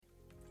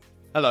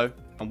Hello,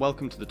 and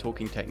welcome to the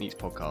Talking Techniques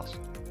podcast,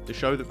 the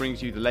show that brings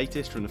you the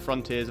latest from the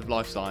frontiers of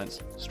life science,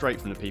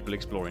 straight from the people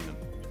exploring them.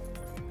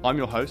 I'm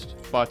your host,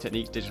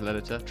 Biotechniques digital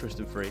editor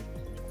Tristan Free,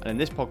 and in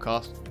this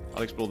podcast,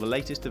 I'll explore the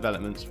latest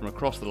developments from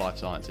across the life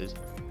sciences,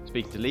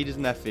 speaking to leaders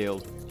in their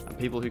field and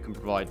people who can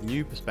provide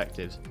new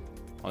perspectives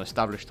on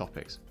established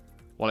topics,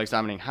 while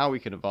examining how we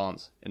can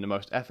advance in the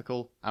most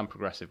ethical and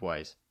progressive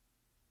ways.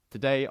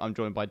 Today, I'm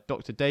joined by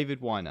Dr.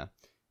 David Weiner,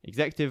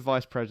 Executive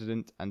Vice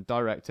President and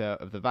Director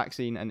of the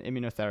Vaccine and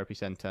Immunotherapy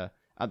Centre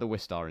at the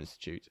Wistar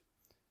Institute,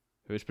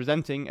 who is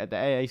presenting at the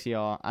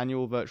AACR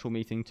Annual Virtual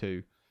Meeting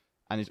 2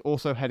 and is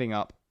also heading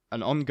up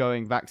an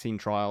ongoing vaccine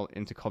trial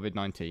into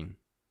COVID-19.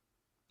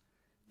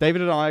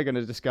 David and I are going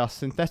to discuss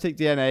synthetic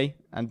DNA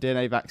and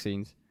DNA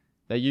vaccines,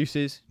 their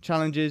uses,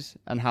 challenges,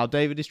 and how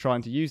David is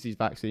trying to use these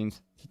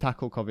vaccines to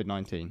tackle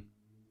COVID-19.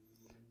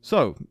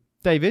 So,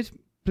 David,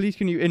 please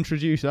can you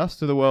introduce us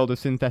to the world of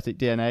synthetic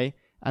DNA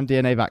and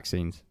DNA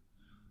vaccines?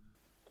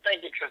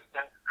 Thank you,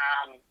 Tristan.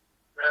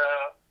 The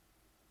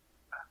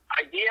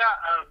idea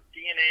of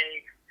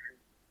DNA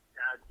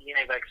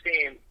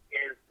vaccines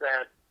is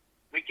that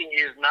we can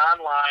use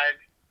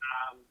non-live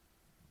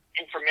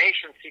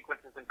information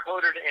sequences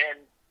encoded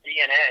in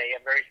DNA,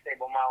 a very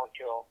stable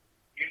molecule,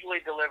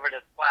 usually delivered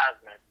as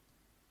plasmid,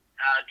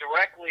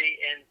 directly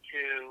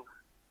into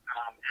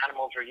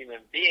animals or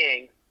human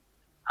beings,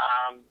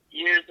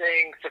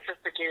 using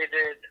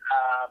sophisticated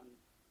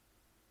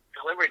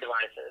delivery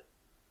devices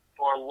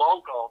for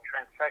local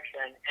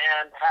transfection,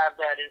 and have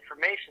that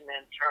information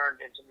then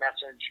turned into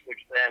message, which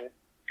then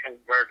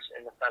converts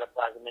in the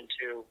cytoplasm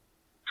into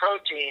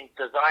proteins,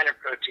 designer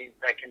proteins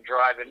that can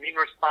drive immune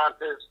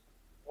responses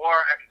or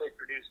actually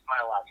produce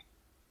biologics.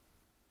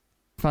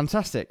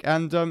 Fantastic.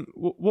 And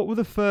what were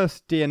the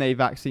first DNA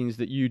vaccines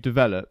that you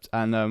developed,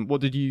 and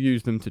what did you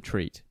use them to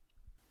treat?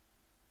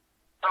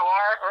 So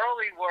our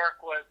early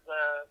work was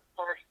the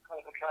first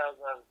clinical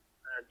trials of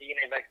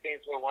DNA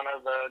vaccines. Were one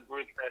of the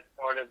groups that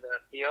started the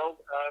field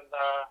of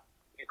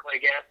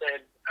nucleic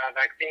acid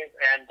vaccines,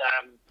 and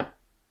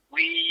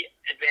we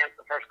advanced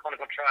the first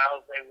clinical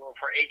trials. They were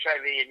for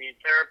HIV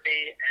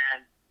immunotherapy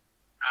and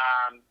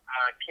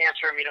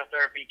cancer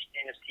immunotherapy,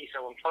 cutaneous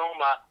T-cell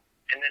lymphoma,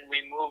 and then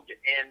we moved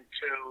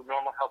into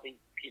normal healthy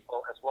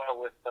people as well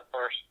with the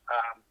first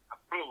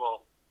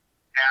approval.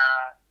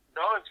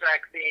 Those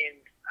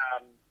vaccines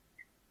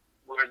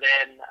were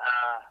then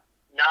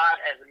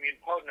not as immune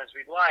potent as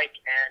we'd like,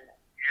 and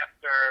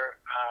after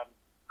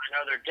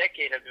another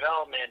decade of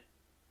development,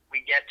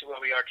 we get to where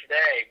we are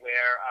today,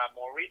 where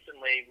more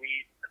recently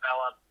we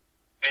developed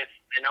with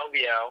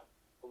Inovio,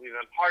 who we've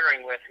been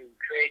partnering with, who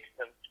creates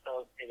the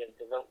facilitated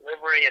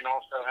delivery and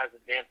also has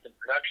advanced in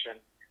production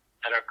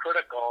that are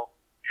critical,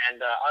 and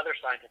other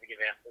scientific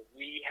advances.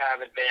 We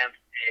have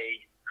advanced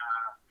a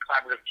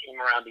collaborative team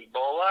around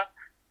Ebola,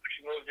 which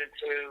moved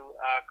into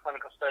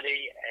clinical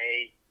study,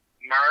 a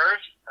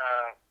MERS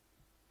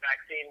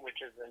vaccine, which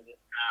is in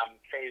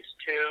phase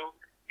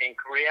 2 in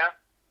Korea,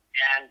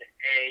 and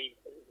a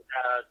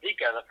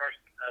Zika, the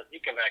first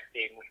Zika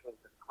vaccine, which was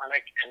in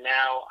clinic, and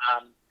now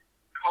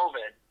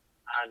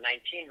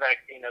COVID-19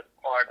 vaccine as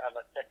part of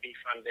a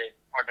CEPI-funded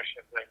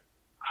partnership with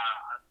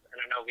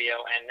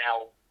Inovio and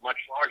now much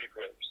larger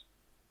groups.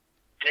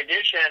 In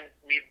addition,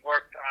 we've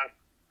worked on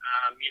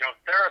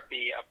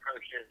immunotherapy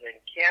approaches in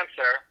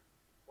cancer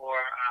for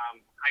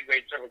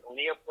high-grade cervical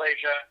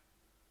neoplasia,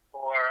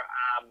 for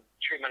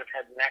treatment of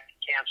head and neck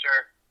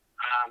cancer,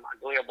 a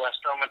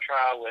glioblastoma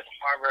trial with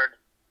Harvard,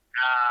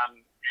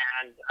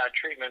 and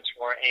treatments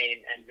for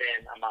AIM and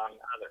VIN, among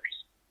others.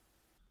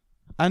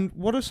 And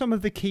what are some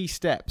of the key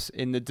steps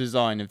in the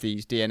design of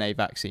these DNA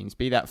vaccines,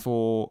 be that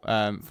for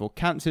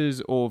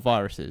cancers or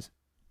viruses?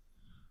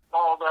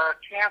 Well,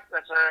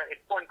 that's an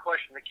important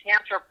question. The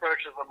cancer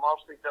approaches are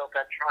mostly built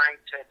at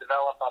trying to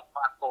develop a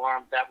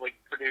platform that would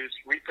produce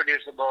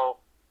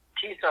reproducible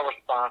T-cell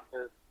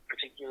responses,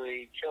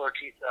 particularly killer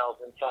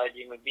T-cells inside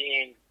human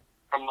beings,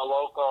 from a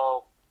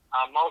local,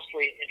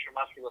 mostly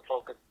intramuscular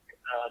focused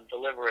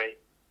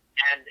delivery.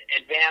 And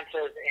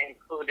advances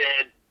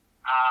included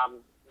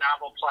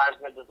novel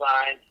plasmid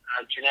designs,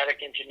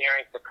 genetic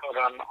engineering for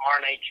codon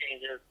RNA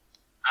changes,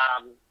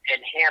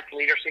 enhanced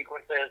leader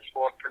sequences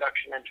for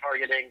production and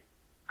targeting,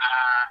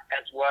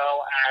 as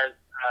well as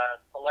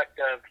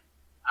selective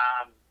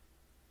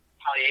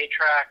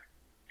poly-A-track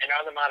and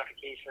other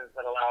modifications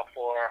that allow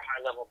for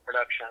high-level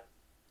production.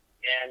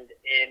 And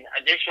in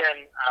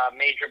addition,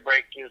 major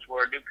breakthroughs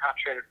were new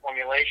concentrated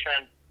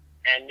formulation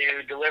and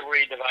new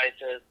delivery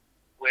devices,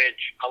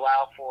 which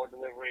allow for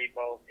delivery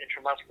both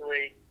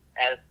intramuscularly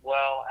as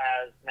well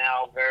as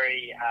now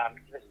very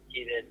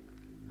sophisticated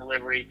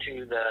delivery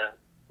to the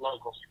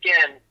local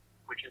skin,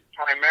 which is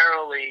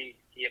primarily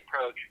the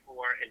approach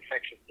for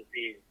infectious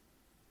disease.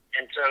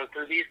 And so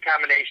through these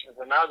combinations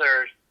and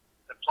others,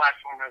 the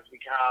platform has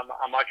become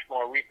a much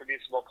more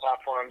reproducible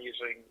platform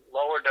using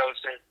lower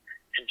doses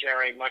and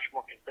generating much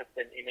more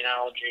consistent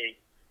immunology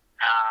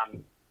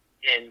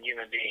in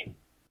human beings.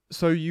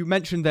 So you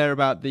mentioned there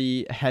about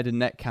the head and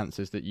neck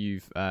cancers that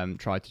you've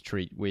tried to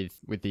treat with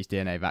these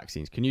DNA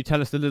vaccines. Can you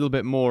tell us a little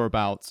bit more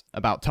about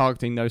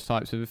targeting those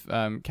types of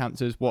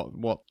cancers?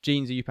 What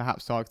genes are you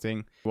perhaps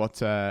targeting?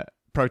 What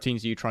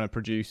proteins are you trying to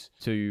produce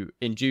to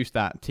induce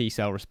that T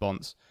cell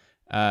response?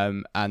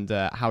 And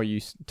how are you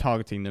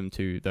targeting them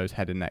to those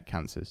head and neck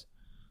cancers?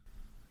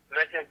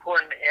 That's an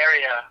important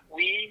area.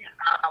 We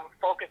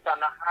focus on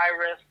the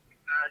high-risk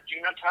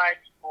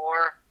genotypes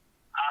for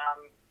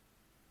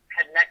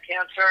head and neck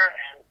cancer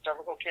and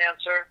cervical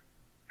cancer,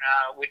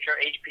 which are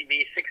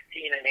HPV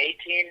 16 and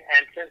 18.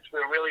 And since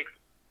we're really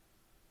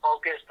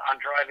focused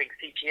on driving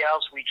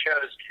CTLs, we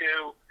chose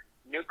two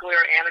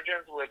nuclear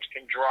antigens which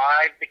can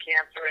drive the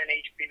cancer in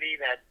HPV,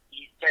 that's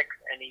E6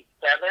 and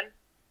E7.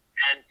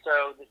 And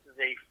so this is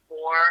a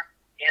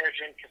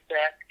 4-antigen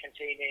cassette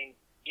containing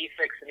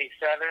E6 and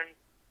E7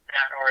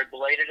 that are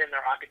ablated in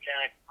their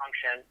oncogenic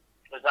function,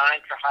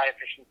 designed for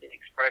high-efficiency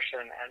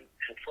expression and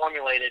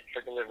formulated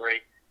for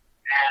delivery,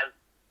 and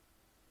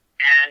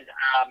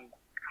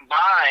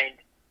combined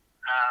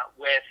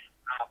with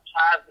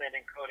plasmid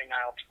encoding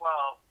IL-12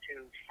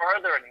 to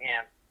further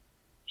enhance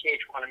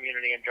Th1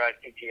 immunity and drive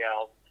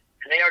CTLs.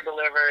 And they are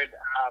delivered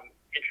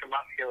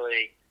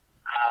intramuscularly,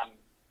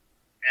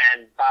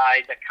 and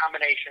by the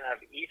combination of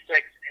E6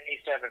 and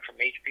E7 from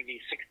HPV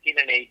 16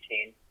 and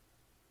 18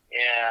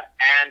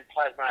 and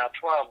plasma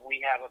IL-12,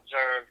 we have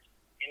observed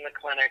in the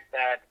clinic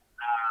that,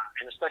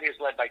 and the study was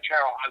led by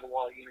Charo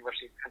Agarwal at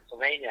University of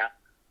Pennsylvania,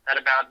 that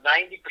about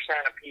 90%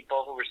 of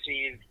people who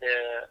received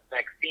the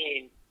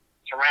vaccine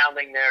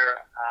surrounding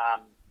their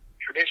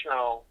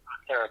traditional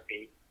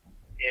therapy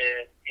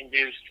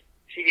induced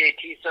CD8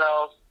 T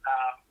cells,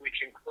 which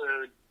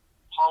include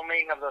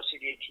homing of those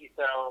CD8 T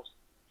cells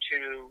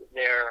to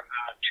their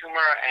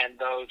tumor,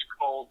 and those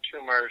cold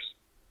tumors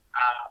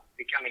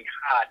becoming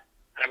hot.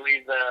 And I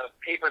believe the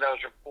paper that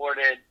was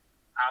reported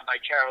by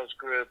Charo's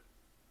group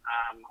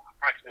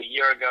approximately a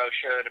year ago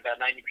showed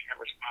about 90%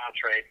 response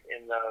rate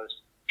in those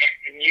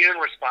immune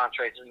response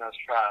rates in those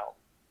trials.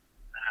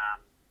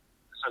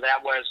 So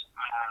that was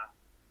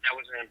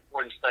an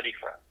important study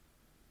for us.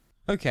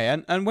 Okay,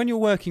 and when you're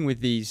working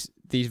with these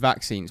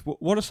vaccines,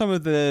 what are some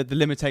of the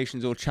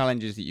limitations or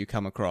challenges that you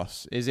come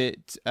across? Is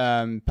it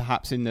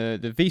perhaps in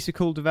the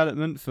vesicle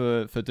development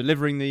for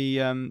delivering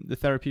the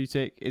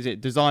therapeutic? Is it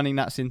designing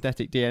that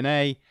synthetic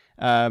DNA?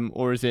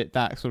 Or is it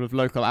that sort of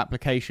local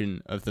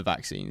application of the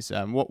vaccines?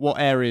 What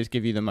areas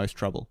give you the most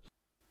trouble?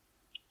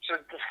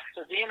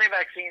 So DNA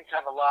vaccines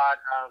have a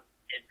lot of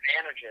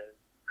advantages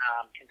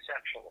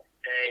conceptually.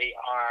 They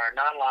are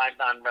non-live,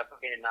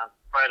 non-replicating,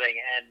 non-spreading,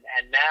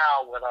 and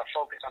now with our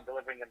focus on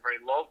delivering them very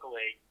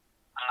locally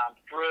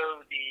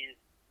through these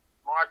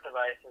smart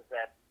devices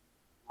that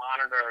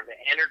monitor the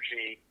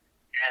energy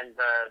and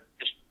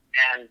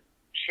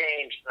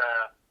change the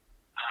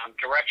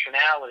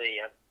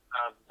directionality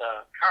of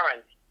the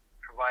current,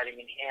 providing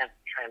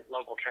enhanced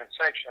local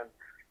transfection,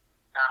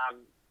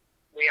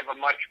 we have a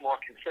much more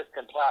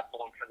consistent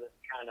platform for this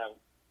kind of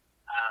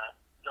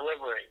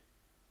delivery.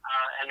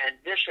 And in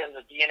addition,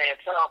 the DNA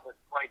itself is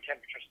quite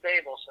temperature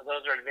stable, so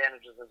those are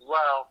advantages as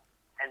well.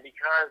 And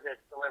because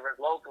it's delivered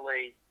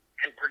locally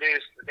and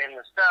produced within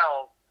the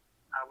cells,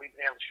 we've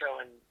been able to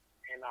show in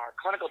our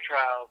clinical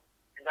trials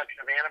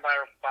induction of antibody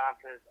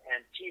responses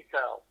and T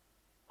cells.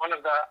 One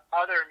of the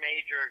other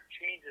major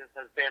changes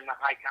has been the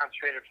high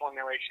concentrated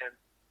formulation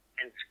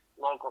and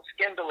local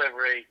skin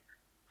delivery,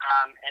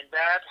 and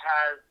that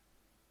has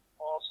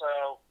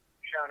also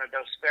shown a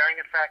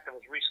dose-sparing effect that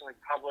was recently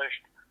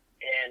published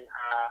in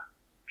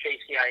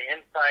JCI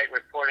Insight,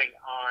 reporting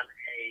on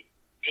a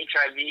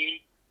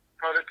HIV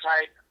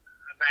prototype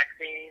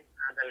vaccine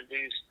that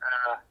induced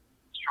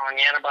strong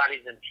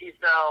antibodies and T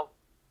cells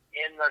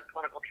in the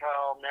clinical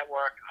trial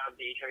network of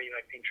the HIV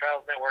Vaccine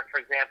Trials Network, for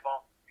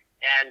example,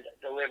 and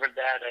delivered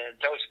that in a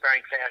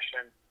dose-sparing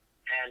fashion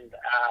and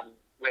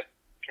with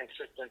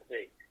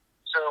consistency.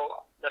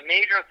 So the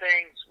major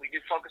things we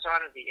do focus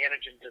on is the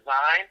antigen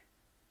design.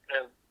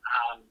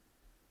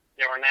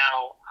 There are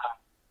now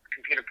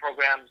computer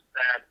programs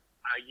that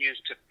are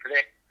used to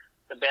predict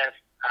the best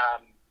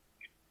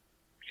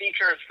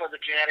features for the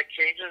genetic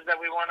changes that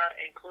we want to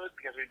include,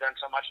 because we've done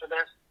so much of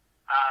this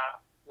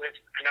with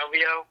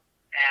Inovio.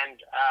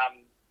 And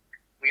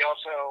we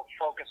also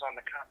focus on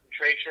the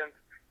concentration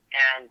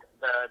and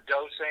the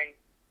dosing,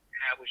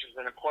 which is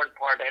an important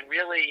part, and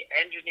really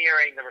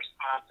engineering the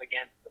response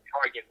against the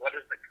target. What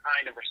is the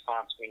kind of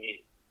response we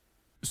need?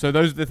 So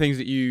those are the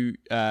things that you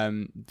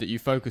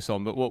focus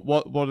on. But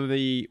what are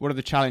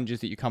the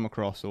challenges that you come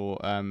across, or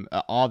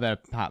are there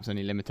perhaps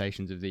any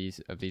limitations of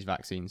these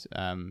vaccines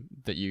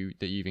that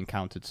you've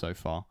encountered so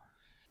far?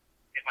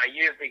 If I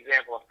use the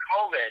example of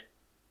COVID,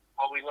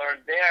 what we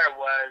learned there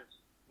was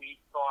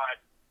we thought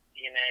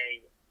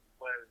DNA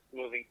was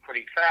moving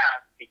pretty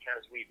fast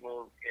because we've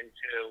moved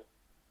into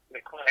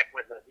the clinic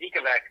with the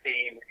Zika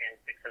vaccine in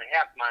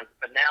 6.5 months.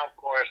 But now, of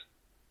course,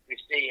 we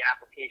see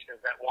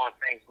applications that want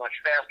things much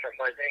faster.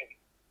 So I think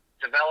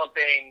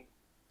developing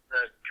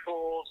the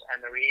tools and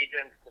the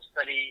reagents to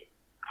study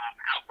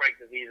outbreak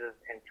diseases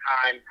in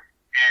time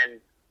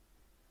and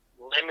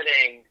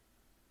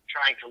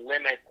trying to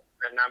limit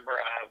the number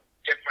of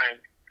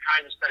different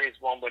kinds of studies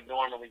one would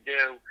normally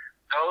do.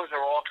 Those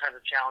are all kinds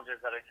of challenges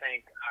that I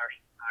think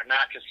are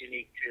not just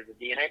unique to the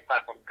DNA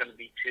platform, going to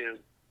be to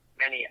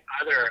many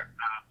other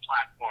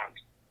platforms.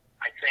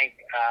 I think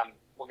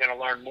we're going to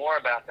learn more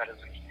about that as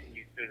we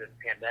continue through this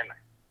pandemic.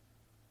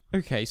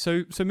 Okay,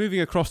 so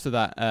moving across to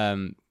that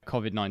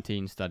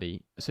COVID-19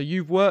 study. So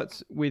you've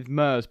worked with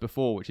MERS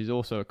before, which is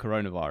also a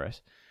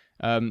coronavirus.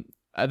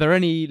 Are there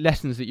any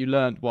lessons that you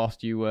learned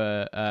whilst you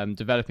were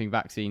developing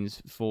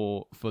vaccines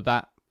for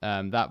that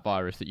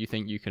virus that you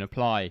think you can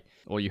apply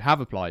or you have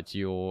applied to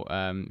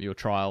your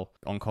trial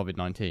on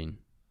COVID-19?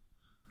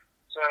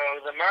 So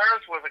the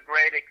MERS was a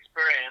great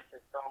experience.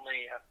 It's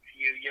only a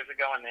few years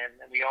ago, and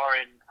we are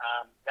in.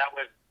 That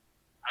was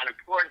an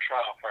important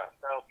trial for us.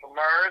 So for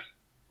MERS,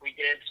 we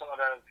did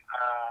sort of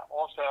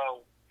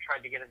also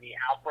tried to get in the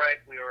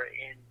outbreak.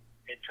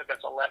 It took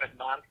us 11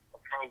 months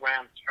of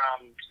programs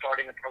from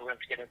starting the program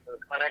to get into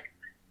the clinic.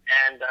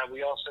 And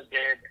we also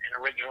did an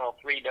original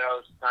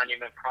 3-dose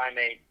non-human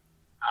primate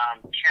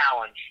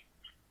challenge.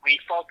 We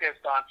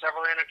focused on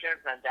several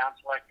antigens and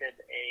down-selected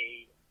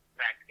a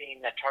vaccine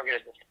that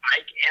targeted the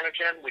spike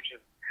antigen, which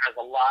has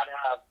a lot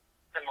of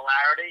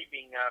similarity,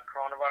 being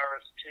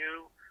coronavirus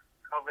 2,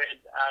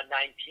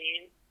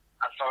 COVID-19,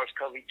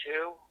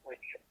 SARS-CoV-2,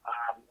 which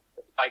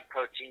the spike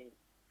protein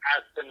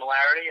has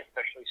similarity,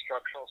 especially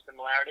structural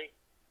similarity.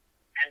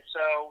 And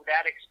so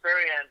that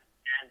experience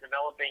and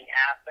developing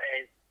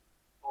assays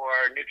for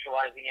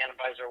neutralizing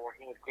antibodies or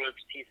working with groups,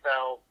 T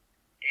cells,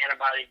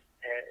 antibodies,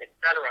 et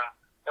cetera,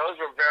 those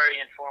were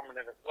very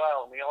informative as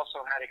well. And we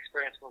also had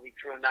experience moving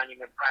through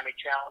non-human primate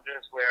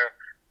challenges where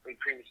we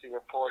previously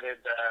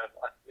reported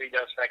a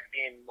 3-dose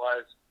vaccine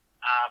was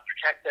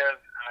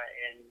protective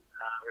in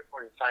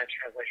reported Science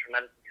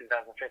Translational Medicine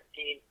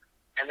 2015.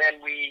 And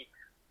then we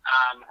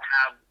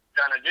have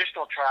done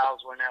additional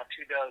trials where now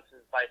 2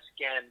 doses by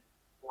skin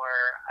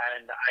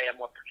and I am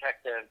more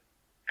protective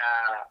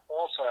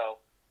also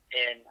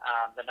in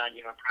the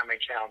non-human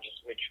primate challenges,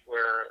 which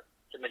we're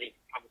submitting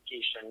for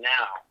publication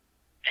now.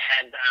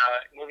 And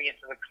moving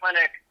into the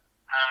clinic,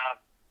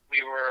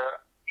 we were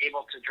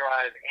able to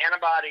drive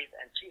antibodies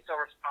and T-cell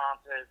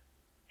responses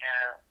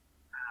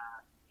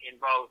in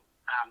both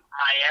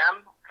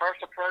IM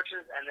first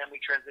approaches, and then we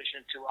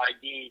transitioned to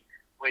ID,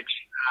 which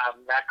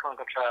that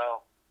clinical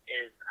trial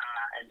is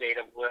and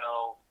data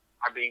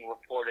are being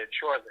reported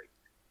shortly.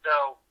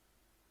 So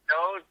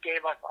those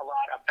gave us a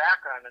lot of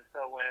background, and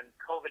so when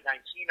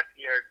COVID-19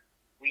 appeared,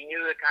 we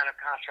knew the kind of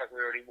construct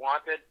we already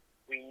wanted.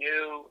 We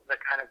knew the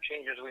kind of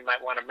changes we might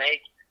want to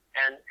make,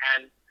 and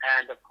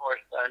of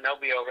course,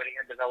 Nobio already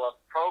had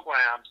developed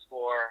programs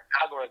for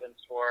algorithms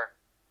for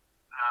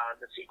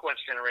the sequence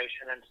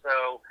generation, and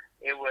so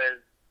we were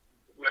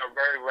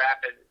very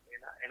rapid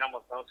in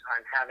almost no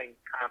time having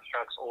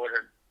constructs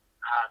ordered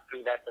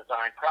through that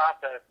design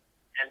process,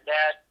 and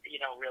that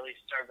really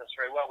served us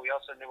very well. We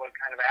also knew what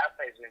kind of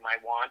assays we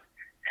might want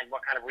and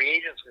what kind of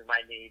reagents we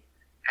might need,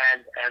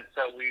 and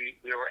so we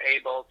were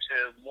able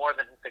to more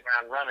than hit the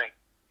ground running.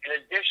 In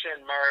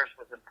addition, MERS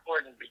was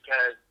important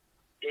because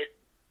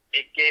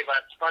it gave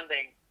us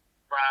funding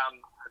from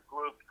a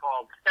group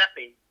called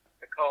CEPI,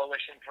 the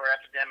Coalition for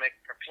Epidemic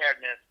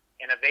Preparedness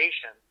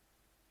Innovation.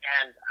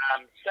 And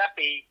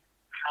CEPI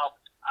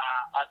helped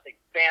us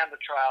expand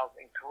the trials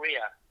in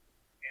Korea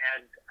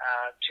and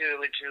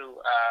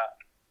into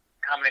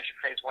combination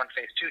phase 1,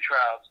 phase 2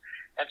 trials.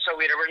 And so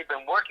we had already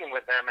been working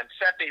with them, and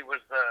CEPI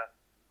was the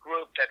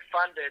group that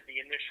funded the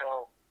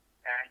initial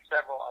and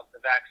several of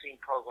the vaccine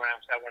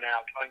programs that we're now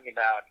talking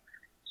about.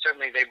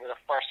 Certainly they were the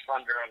first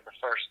funder of the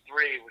first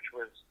 3, which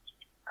was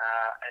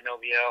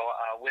Inovio,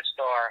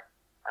 Wistar,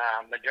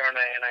 Moderna,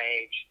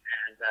 NIH,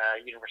 and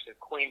University of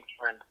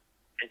Queensland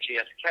and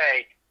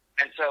GSK.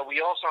 And so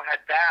we also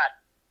had that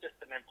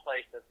system in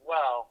place as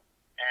well,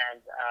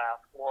 and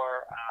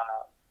for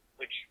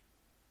which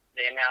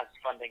they announced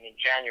funding in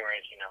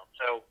January, as you know.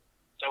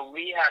 So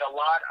we had a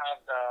lot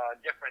of the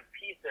different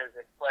pieces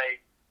in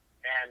place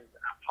and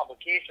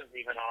publications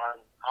even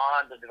on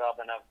the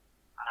development of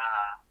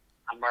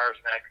a MERS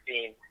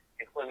vaccine,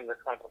 including the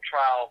first clinical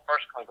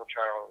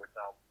trial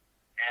results,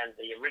 and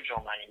the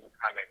original non-human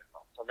primate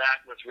results. So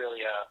that was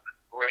really a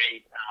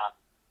great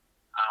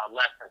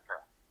lesson for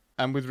us.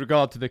 And with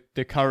regard to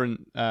the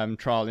current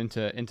trial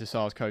into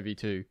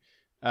SARS-CoV-2,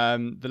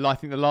 I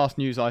think the last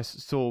news I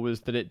saw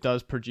was that it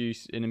does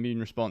produce an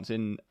immune response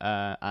and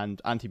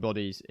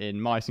antibodies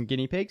in mice and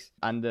guinea pigs,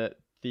 and that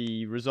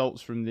the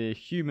results from the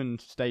human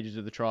stages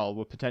of the trial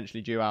were potentially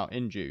due out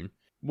in June.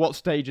 What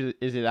stage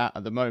is it at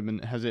the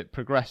moment? Has it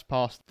progressed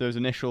past those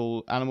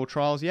initial animal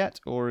trials yet,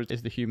 or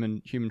is the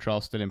human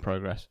trial still in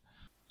progress?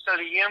 So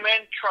the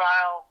human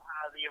trial,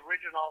 the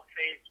original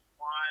phase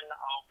 1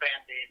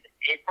 opened in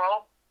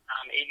April,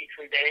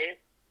 83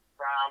 days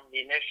from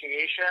the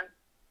initiation.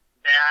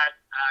 That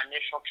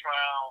initial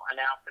trial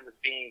announced it was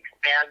being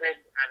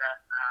expanded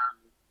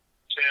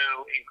to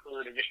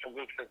include additional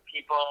groups of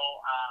people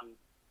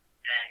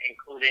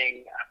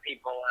including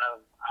people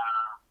of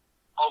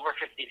over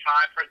 55,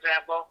 for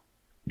example.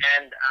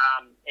 And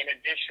in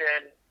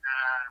addition,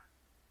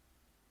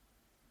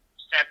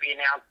 CEPI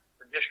announced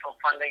additional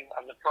funding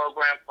of the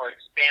program for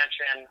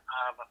expansion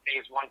of a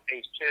phase 1,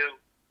 phase 2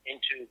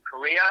 into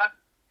Korea,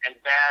 and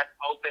that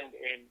opened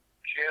in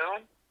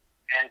June.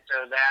 And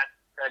so that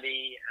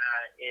study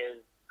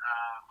is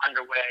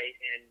underway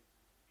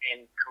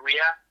in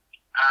Korea.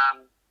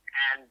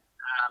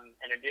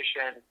 In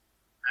addition,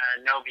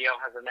 Novio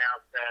has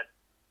announced that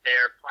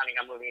they're planning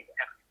on moving to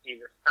efficacy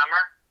this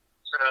summer.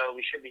 So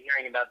we should be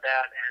hearing about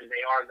that, and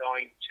they are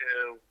going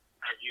to,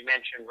 as you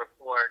mentioned,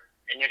 report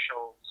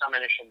some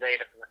initial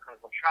data from the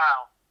clinical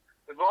trial.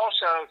 We've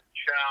also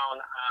shown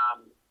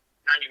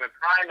non-human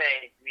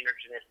primate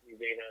immunogenicity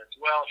data as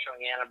well,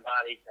 showing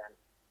antibodies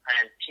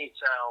and T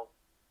cells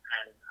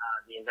and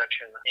the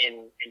induction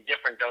in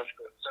different dose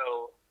groups.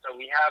 So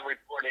we have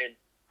reported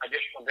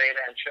additional data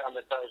and shown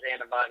that those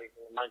antibodies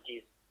in the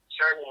monkeys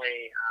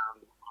certainly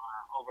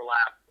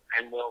overlap,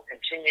 and will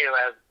continue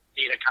as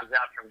data comes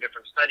out from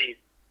different studies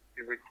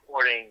to be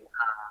reporting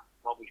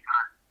what we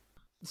find.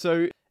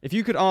 So if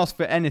you could ask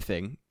for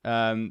anything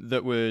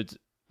that would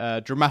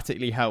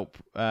dramatically help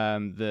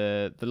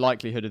the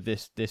likelihood of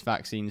this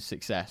vaccine's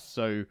success,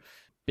 so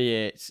be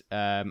it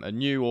a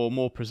new or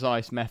more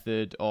precise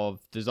method of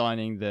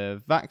designing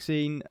the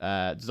vaccine,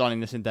 designing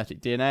the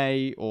synthetic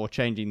DNA, or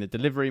changing the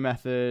delivery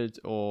method,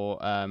 or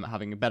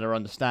having a better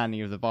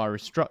understanding of the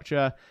virus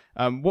structure,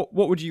 what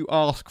would you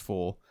ask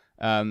for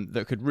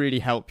that could really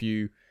help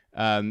you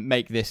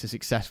make this a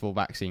successful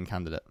vaccine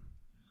candidate?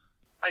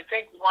 I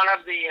think one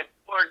of the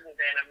important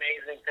and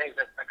amazing things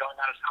that's been going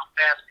on is how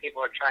fast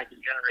people are trying to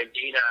generate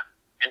data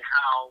and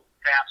how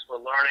fast we're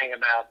learning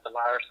about the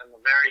virus, and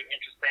the very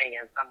interesting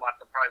and somewhat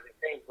surprising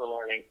things we're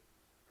learning.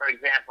 For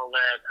example,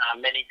 that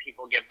many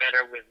people get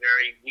better with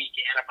very weak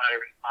antibody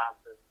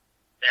responses,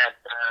 that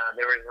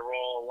there is a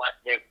role,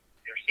 there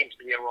seems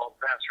to be a role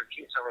perhaps for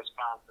T cell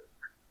responses,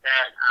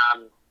 that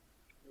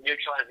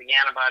neutralizing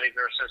antibodies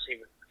are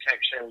associated with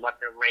protection,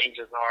 what their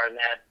ranges are, and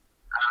that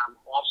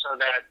also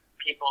that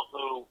people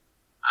who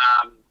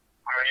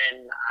are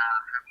in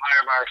have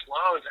higher virus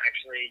loads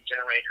actually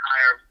generate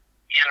higher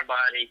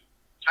antibody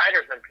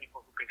titers than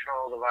people who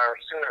control the virus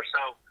sooner.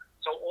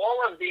 So all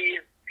of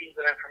these pieces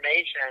of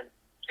information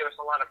give us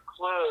a lot of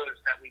clues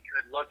that we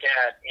could look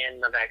at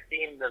in the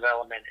vaccine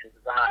development and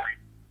design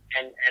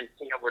and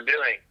see how we're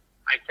doing.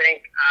 I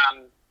think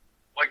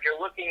what you're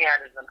looking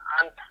at is an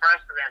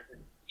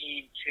unprecedented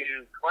speed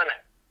to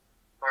clinic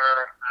for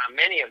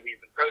many of these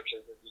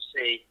approaches, as you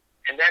see,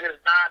 and that is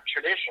not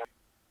traditional.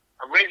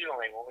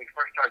 Originally, when we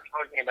first started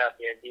talking about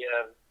the idea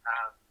of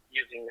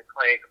using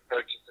nucleic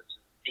approaches such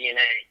as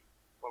DNA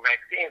for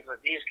vaccines, but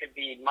these could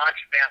be much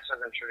faster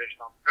than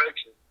traditional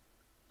approaches.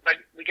 But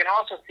we can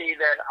also see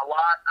that a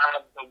lot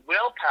of the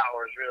willpower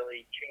is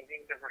really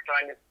changing, because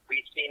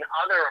we've seen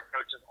other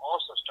approaches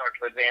also start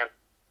to advance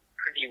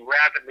pretty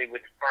rapidly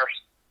with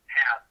first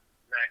pass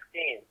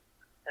vaccines.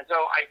 And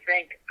so I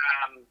think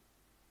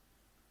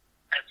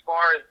as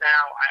far as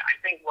now, I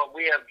think what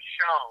we have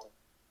shown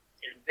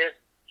in this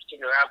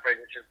particular outbreak,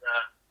 which is the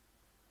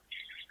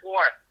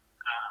fourth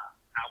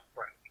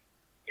outbreak,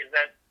 is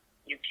that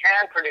you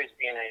can produce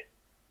DNA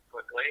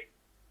quickly.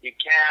 You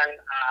can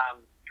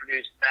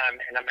produce them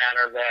in a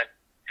manner that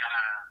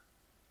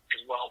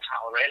is well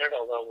tolerated,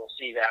 although we'll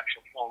see the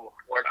actual form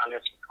report on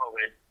this with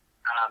COVID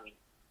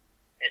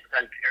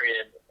extended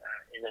period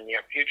in the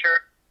near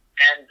future.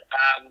 And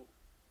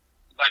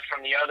but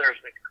from the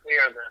others, it's clear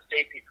the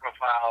safety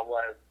profile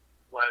was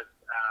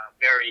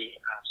very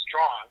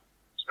strong.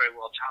 It's very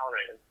well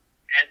tolerated.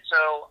 And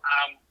so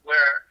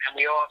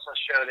we also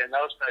showed in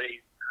those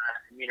studies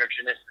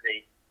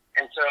immunogenicity.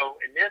 And so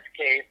in this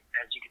case,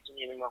 as you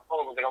continue to move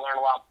forward, we're going to learn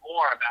a lot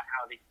more about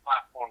how these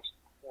platforms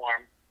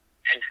perform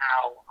and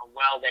how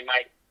well they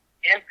might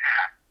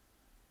impact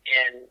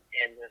in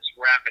this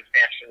rapid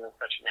fashion in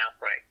such an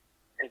outbreak.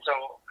 And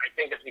so I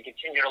think as we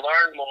continue to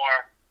learn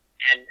more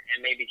and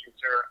maybe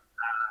consider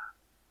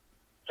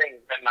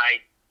things that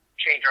might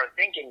change our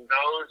thinking,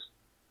 those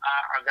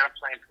are going to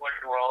play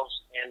important roles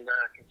in the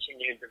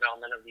continued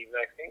development of these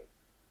vaccines.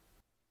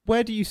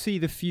 Where do you see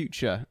the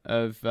future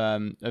of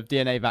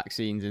DNA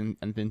vaccines and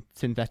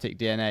synthetic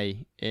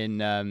DNA in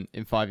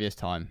 5 years'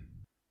 time?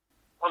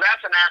 Well,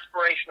 that's an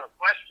aspirational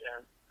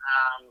question.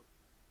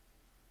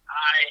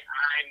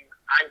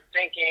 I'm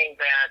thinking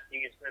that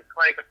these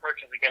nucleic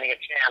approaches are getting a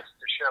chance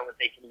to show what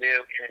they can do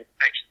in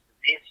infectious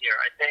disease here.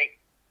 I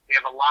think we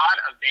have a lot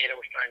of data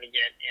we're starting to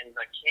get in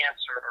the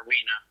cancer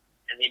arena,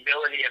 and the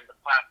ability of the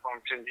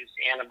platform to induce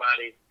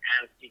antibodies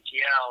and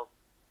CTLs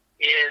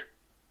is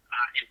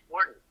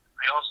important.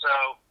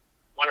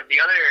 One of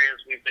the other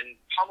areas we've been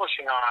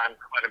publishing on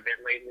quite a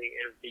bit lately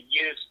is the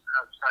use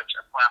of such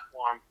a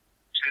platform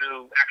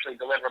to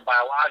actually deliver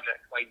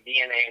biologics like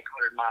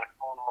DNA-encoded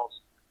monoclonals,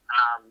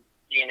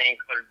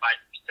 DNA-encoded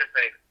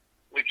bispecifics,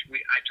 which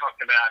I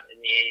talked about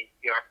in the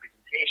AACR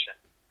presentation.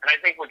 And I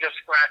think we're just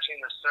scratching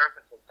the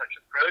surface of such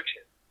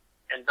approaches.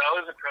 And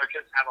those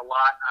approaches have a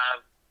lot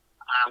of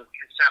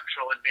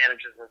conceptual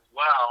advantages as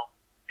well,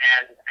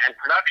 and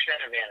production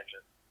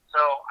advantages. So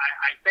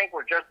I think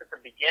we're just at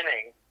the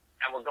beginning,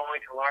 and we're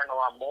going to learn a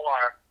lot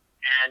more,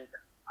 and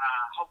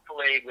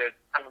hopefully with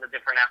some of the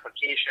different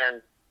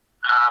applications,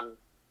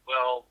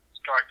 we'll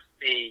start to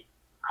see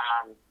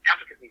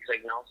efficacy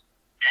signals,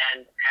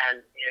 and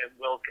it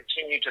will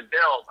continue to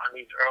build on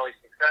these early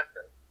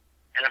successes.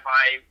 And if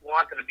I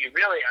wanted to be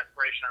really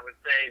aspirational, I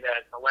would say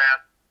that the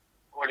last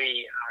 40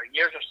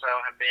 years or so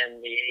have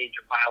been the age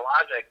of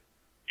biologics,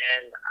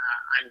 and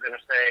I'm going to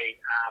say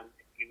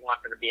if you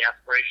wanted to be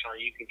aspirational,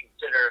 you can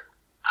consider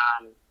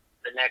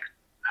the next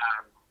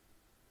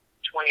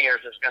 20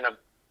 years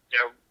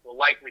there will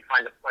likely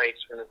find a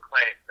place for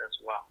nucleics as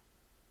well.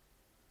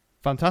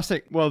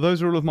 Fantastic. Well,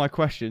 those are all of my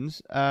questions.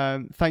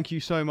 Thank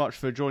you so much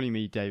for joining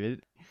me,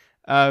 David.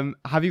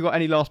 Have you got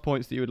any last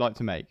points that you would like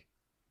to make?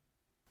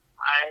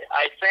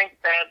 I think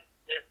that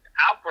this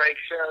outbreak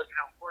shows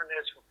how important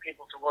it is for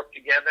people to work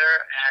together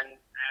and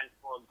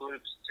for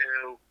groups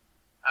to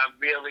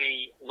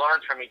really learn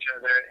from each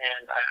other.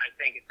 And I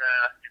think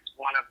it's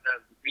one of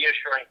the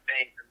reassuring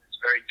things in this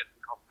very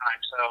difficult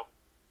time. So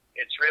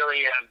it's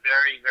really a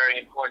very, very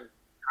important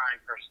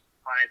time for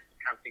science to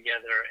come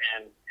together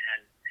and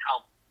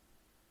help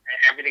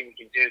everything we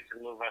can do to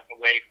move us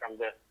away from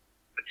this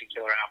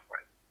particular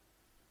outbreak.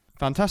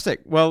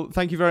 Fantastic. Well,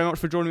 thank you very much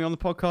for joining me on the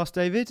podcast,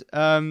 David.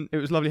 It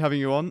was lovely having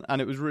you on,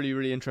 and it was really,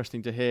 really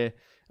interesting to hear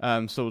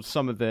sort of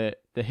some of the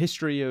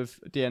history of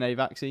DNA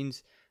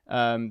vaccines,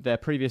 their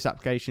previous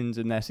applications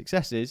and their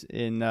successes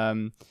in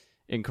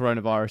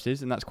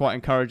coronaviruses, and that's quite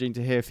encouraging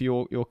to hear for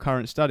your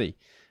current study.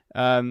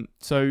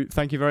 So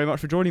thank you very much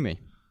for joining me.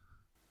 It's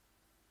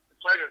a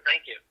pleasure.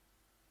 Thank you.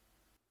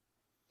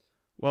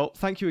 Well,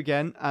 thank you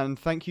again, and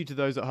thank you to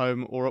those at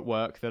home or at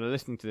work that are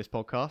listening to this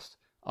podcast.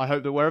 I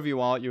hope that wherever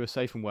you are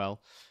safe and well.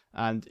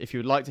 And if you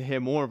would like to hear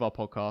more of our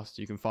podcasts,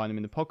 you can find them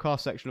in the podcast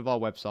section of our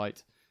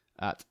website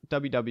at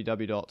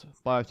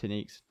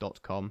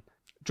www.biotechniques.com.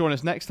 Join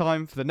us next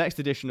time for the next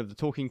edition of the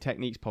Talking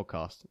Techniques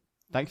podcast.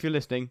 Thanks for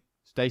listening.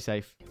 Stay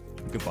safe.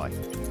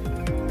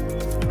 Goodbye.